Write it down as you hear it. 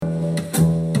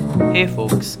Hey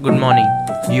folks, good morning.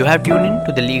 You have tuned in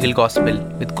to the Legal Gospel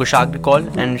with Kushagra, Kaul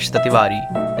and Rishita Tewari.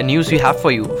 The news we have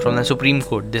for you from the Supreme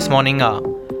Court this morning are: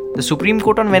 the Supreme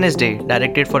Court on Wednesday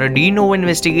directed for a de novo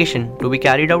investigation to be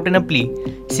carried out in a plea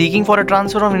seeking for a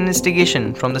transfer of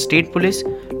investigation from the State Police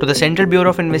to the Central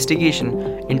Bureau of Investigation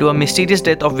into a mysterious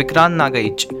death of Vikrant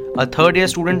Nagaich, a third-year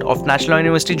student of National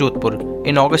University Jodhpur,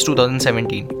 in August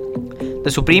 2017. The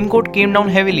Supreme Court came down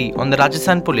heavily on the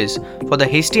Rajasthan police for the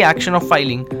hasty action of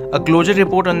filing a closure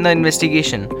report on the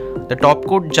investigation. The top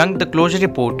court junked the closure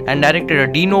report and directed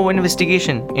a de novo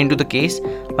investigation into the case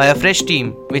by a fresh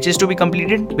team, which is to be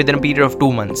completed within a period of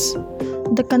 2 months.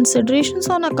 The considerations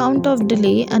on account of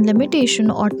delay and limitation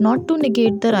ought not to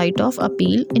negate the right of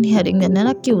appeal in hearing an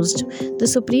accused. The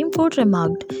Supreme Court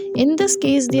remarked, in this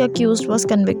case the accused was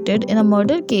convicted in a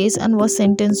murder case and was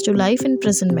sentenced to life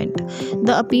imprisonment.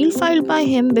 The appeal filed by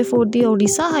him before the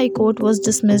Odisha High Court was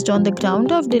dismissed on the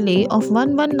ground of delay of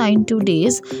 1192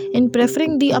 days in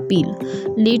preferring the appeal.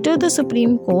 Later, the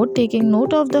Supreme Court, taking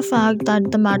note of the fact that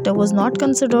the matter was not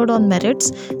considered on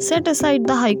merits, set aside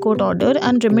the High Court order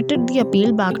and remitted the appeal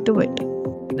back to it.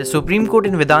 The Supreme Court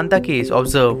in Vedanta case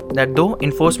observed that though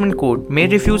enforcement court may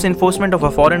refuse enforcement of a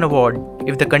foreign award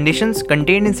if the conditions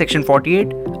contained in section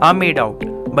 48 are made out,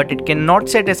 but it cannot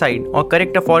set aside or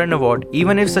correct a foreign award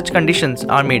even if such conditions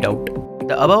are made out.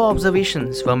 The above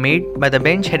observations were made by the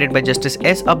bench headed by Justice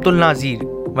S. Abdul Nazir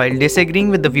while disagreeing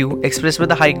with the view expressed by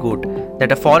the High Court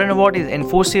that a foreign award is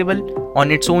enforceable on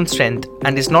its own strength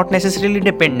and is not necessarily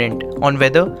dependent on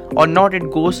whether or not it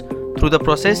goes through the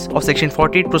process of Section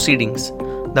 48 proceedings.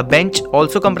 The bench,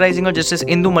 also comprising of Justice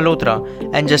Indu Malhotra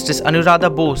and Justice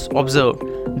Anuradha Bose, observed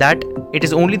that it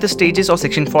is only the stages of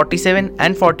Section 47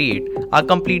 and 48 are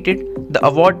completed, the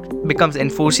award becomes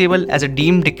enforceable as a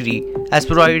deemed decree as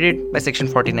provided by Section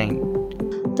 49.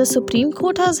 The Supreme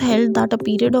Court has held that a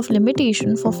period of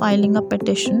limitation for filing a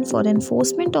petition for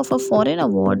enforcement of a foreign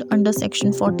award under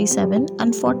Section 47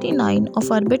 and 49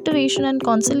 of Arbitration and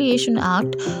Conciliation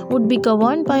Act would be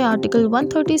governed by Article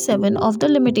 137 of the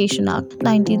Limitation Act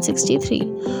 1963,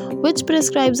 which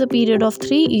prescribes a period of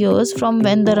 3 years from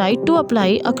when the right to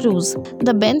apply accrues.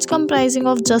 The bench, comprising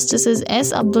of Justices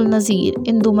S. Abdul Nazir,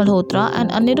 Indu Malhotra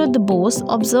and Anirudh Bose,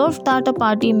 observed that a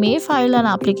party may file an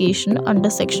application under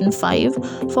Section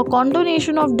 5 for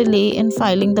condonation of delay in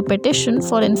filing the petition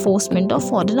for enforcement of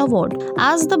foreign award,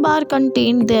 as the bar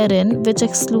contained therein, which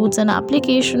excludes an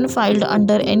application filed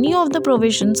under any of the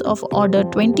provisions of Order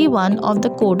 21 of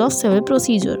the Code of Civil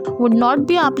Procedure, would not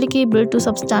be applicable to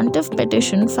substantive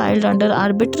petition filed under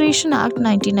Arbitration Act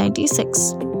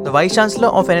 1996. The Vice Chancellor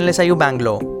of NLSIU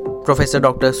Bangalore, Professor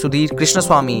Dr. Sudhir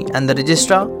Krishnaswamy, and the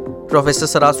Registrar, Professor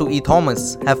Sarasu E.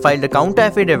 Thomas, have filed a counter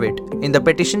affidavit in the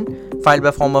petition filed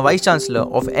by former Vice Chancellor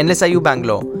of NLSIU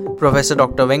Bangalore, Professor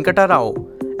Dr. Venkata Rao,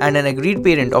 and an agreed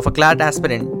parent of a CLAT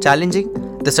aspirant challenging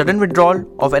the sudden withdrawal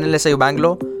of NLSIU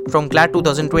Bangalore from CLAT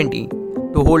 2020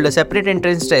 to hold a separate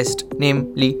entrance test,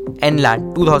 namely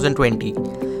NLAT 2020.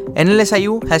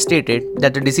 NLSIU has stated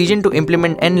that the decision to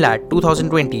implement NLAT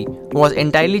 2020 was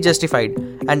entirely justified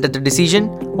and that the decision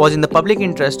was in the public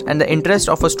interest and the interest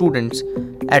of our students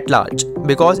at large,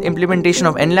 because implementation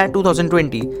of NLAT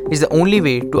 2020 is the only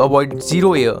way to avoid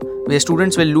zero year, where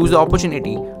students will lose the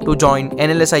opportunity to join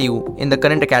NLSIU in the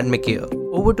current academic year.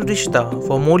 Over to Rishita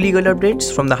for more legal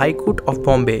updates from the High Court of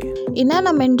Bombay. In an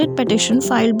amended petition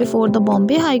filed before the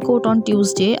Bombay High Court on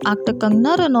Tuesday, Actor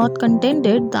Kangana Ranaut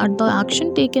contended that the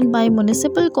action taken by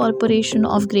Municipal Corporation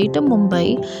of Greater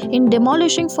Mumbai in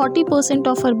demolishing 40%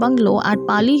 of her bungalow at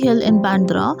Pali Hill in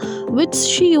Bandra, which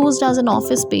she used as an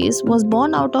office space, was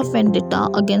born out of vendetta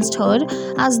against her,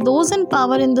 as those in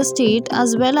power in the state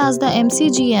as well as the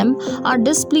MCGM are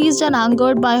displeased and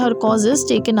angered by her causes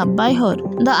taken up by her.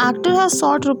 The actor has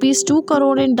sought Rs 2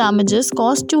 crore in damages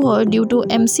caused to her due to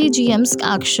MCGM's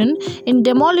action in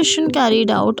demolition carried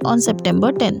out on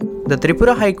September 10. The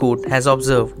Tripura High Court has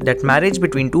observed that marriage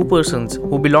between two persons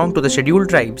who belong to the scheduled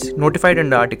tribes notified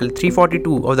under Article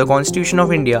 342 of the Constitution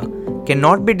of India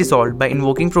cannot be dissolved by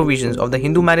invoking provisions of the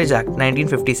Hindu Marriage Act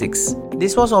 1956.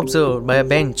 This was observed by a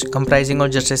bench comprising of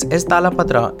Justice S.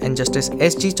 Talapatra and Justice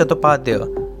S. G.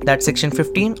 Chattopadhyay that Section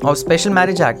 15 of Special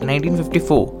Marriage Act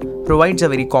 1954 provides a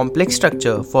very complex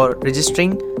structure for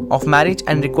registering of marriage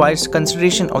and requires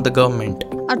consideration of the government.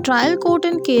 A trial court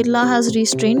in Kerala has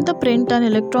restrained the print and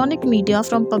electronic media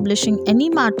from publishing any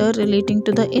matter relating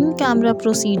to the in-camera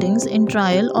proceedings in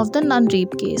trial of the nun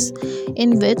rape case,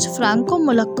 in which Franco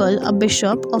Mulakkal, a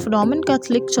bishop of Roman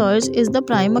Catholic Church, is the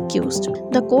prime accused.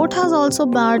 The court has also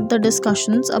barred the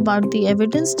discussions about the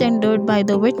evidence tendered by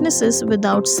the witnesses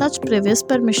without such previous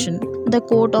permission. The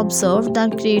court observed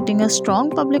that creating a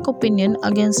strong public opinion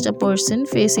against a person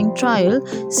facing trial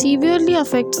severely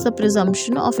affects the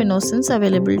presumption of innocence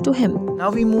available to him.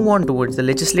 Now we move on towards the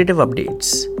legislative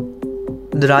updates.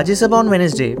 The Rajya Sabha on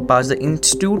Wednesday passed the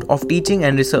Institute of Teaching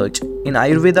and Research in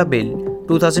Ayurveda Bill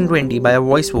 2020 by a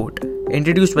voice vote,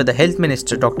 introduced by the Health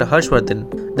Minister Dr.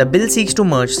 Harshvardhan. The bill seeks to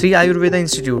merge three Ayurveda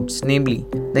institutes, namely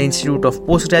the Institute of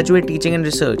Postgraduate Teaching and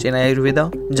Research in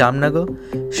Ayurveda, Jamnagar,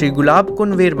 Shri Gulab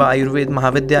Kund Verba Ayurved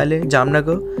Mahavidyalaya,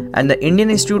 Jamnagar, and the Indian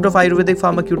Institute of Ayurvedic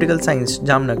Pharmaceutical Science,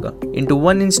 Jamnagar, into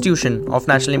one institution of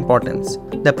national importance.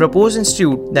 The proposed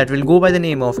institute, that will go by the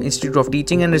name of Institute of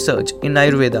Teaching and Research in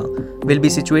Ayurveda, will be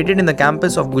situated in the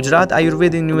campus of Gujarat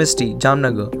Ayurveda University,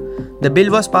 Jamnagar. The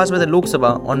bill was passed by the Lok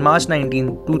Sabha on March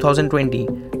 19, 2020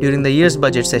 during the year's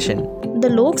budget session. The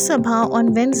Lok Sabha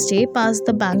on Wednesday passed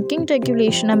the Banking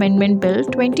Regulation Amendment Bill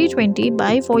 2020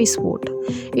 by voice vote.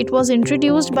 It was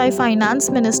introduced by Finance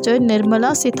Minister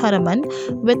Nirmala Sitharaman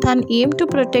with an aim to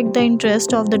protect the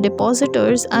interest of the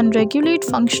depositors and regulate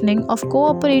functioning of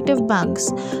cooperative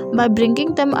banks by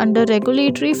bringing them under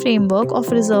regulatory framework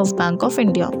of Reserve Bank of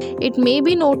India. It may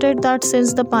be noted that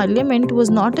since the Parliament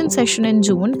was not in session in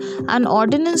June, an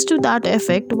ordinance to that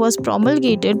effect was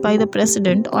promulgated by the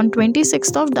President on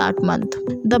 26th of that month.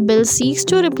 The bill seeks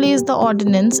to replace the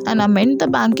ordinance and amend the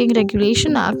Banking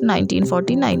Regulation Act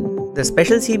 1949. The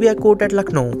Special CBI Court at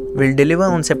Lucknow will deliver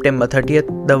on September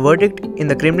 30th the verdict in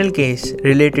the criminal case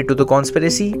related to the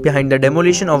conspiracy behind the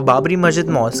demolition of Babri Masjid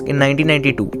Mosque in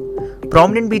 1992.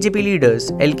 Prominent BJP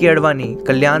leaders L.K. Advani,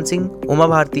 Kalyan Singh, Uma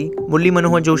Bharti, Murli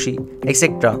Manohar Joshi,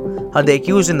 etc. are the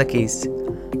accused in the case.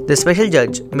 The special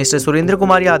judge, Mr. Surendra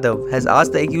Kumar Yadav, has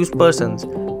asked the accused persons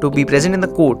to be present in the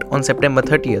court on September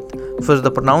 30th for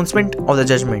the pronouncement of the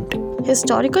judgment.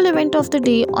 Historical event of the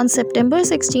day: on September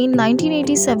 16,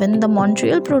 1987, the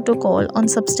Montreal Protocol on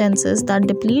Substances that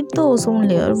Deplete the Ozone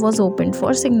Layer was opened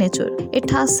for signature. It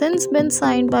has since been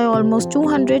signed by almost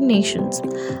 200 nations.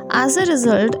 As a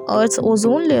result, Earth's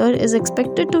ozone layer is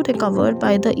expected to recover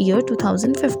by the year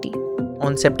 2050.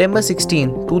 On September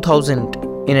 16,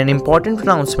 2000, in an important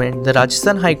pronouncement, the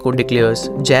Rajasthan High Court declares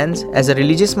Jains as a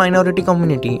religious minority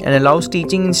community and allows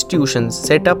teaching institutions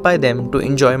set up by them to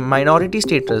enjoy minority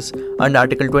status under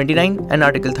Article 29 and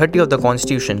Article 30 of the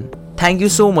Constitution. Thank you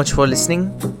so much for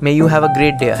listening. May you have a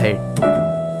great day ahead.